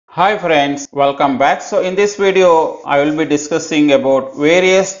Hi friends, welcome back. So in this video, I will be discussing about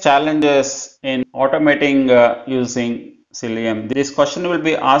various challenges in automating using Selenium. This question will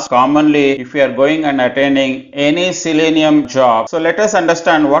be asked commonly if you are going and attending any Selenium job. So let us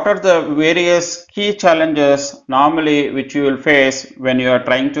understand what are the various key challenges normally which you will face when you are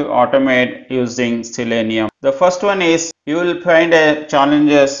trying to automate using Selenium. The first one is you will find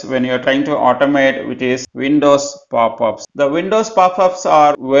challenges when you are trying to automate, which is Windows pop-ups. The Windows pop-ups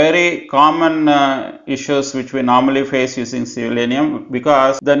are very common issues which we normally face using Selenium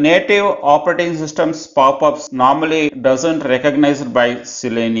because the native operating system's pop-ups normally doesn't recognize it by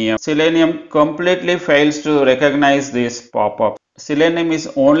Selenium. Selenium completely fails to recognize these pop-ups. Selenium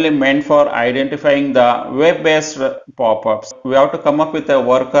is only meant for identifying the web-based pop-ups. We have to come up with a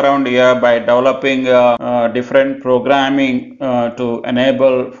workaround here by developing different programming to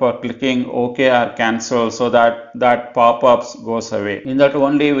enable for clicking OK or cancel so that pop-ups goes away. In that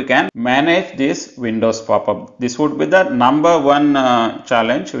only we can manage this Windows pop-up. This would be the number one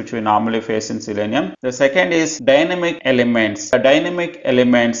challenge which we normally face in Selenium. The second is dynamic elements. The dynamic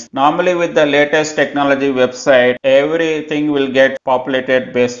elements, normally with the latest technology website, everything will get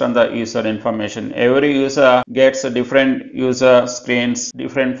populated based on the user information. Every user gets a different user screens,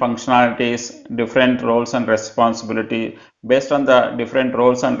 different functionalities, different roles and responsibility. Based on the different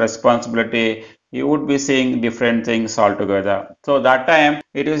roles and responsibility, you would be seeing different things altogether. So that time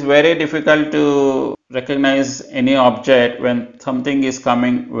it is very difficult to recognize any object when something is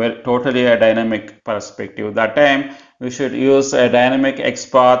coming with totally a dynamic perspective. That time we should use a dynamic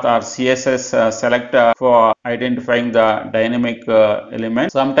XPath or CSS selector for identifying the dynamic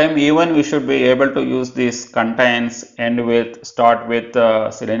element. Sometimes even we should be able to use these contains, end with, start with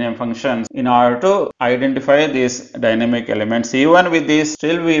Selenium functions in order to identify these dynamic elements. Even with this,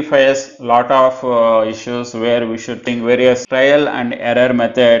 still we face a lot of issues where we should think various trial and error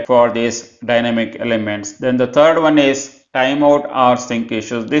method for these dynamic elements. Then the third one is timeout or sync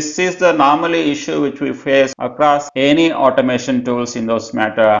issues. This is the normally issue which we face across any automation tools in those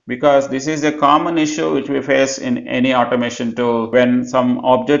matter, because this is a common issue which we face in any automation tool. When some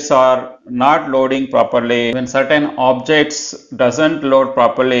objects are not loading properly, when certain objects doesn't load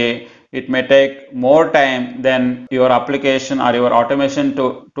properly, it may take more time than your application or your automation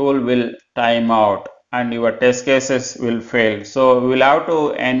tool will time out and your test cases will fail. So we will have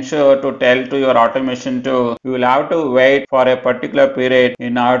to ensure to tell to your automation tool, you will have to wait for a particular period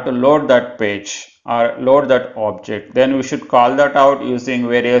in order to load that page or load that object. Then we should call that out using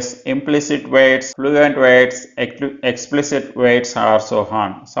various implicit waits, fluent waits, explicit waits, or so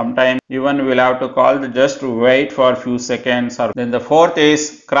on. Sometimes even we'll have to call the just wait for a few seconds. Then the fourth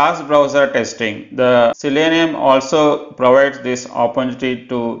is cross-browser testing. The Selenium also provides this opportunity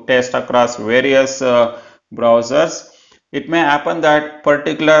to test across various browsers. It may happen that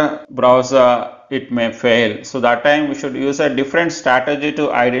particular browser it may fail. So that time we should use a different strategy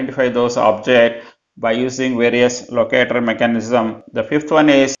to identify those objects by using various locator mechanism. The fifth one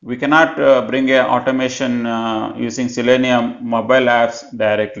is we cannot bring a automation using Selenium mobile apps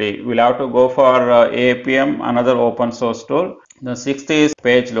directly. We'll have to go for APM, another open source tool. The sixth is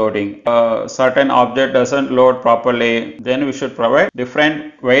page loading. Certain object doesn't load properly, then we should provide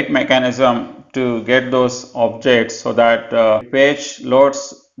different wait mechanism to get those objects so that page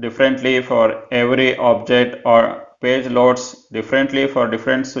loads differently for every object or page loads differently for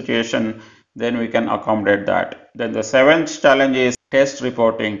different situation. Then we can accommodate that. Then the seventh challenge is test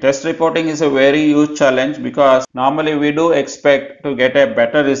reporting. Test reporting is a very huge challenge because normally we do expect to get a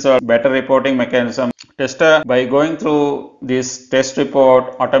better result, better reporting mechanism. Tester, by going through this test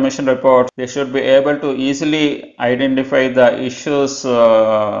report, automation report, they should be able to easily identify the issues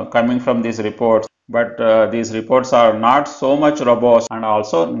coming from these reports. But these reports are not so much robust and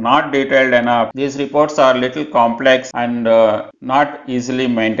also not detailed enough. These reports are little complex and not easily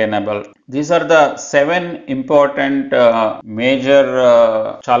maintainable. These are the 7 important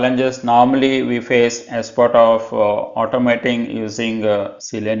major challenges normally we face as part of automating using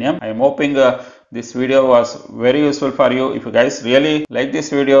Selenium. I am hoping this video was very useful for you. If you guys really like this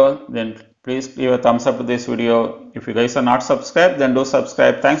video, then please give a thumbs up to this video. If you guys are not subscribed, then do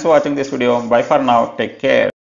subscribe. Thanks for watching this video. Bye for now. Take care.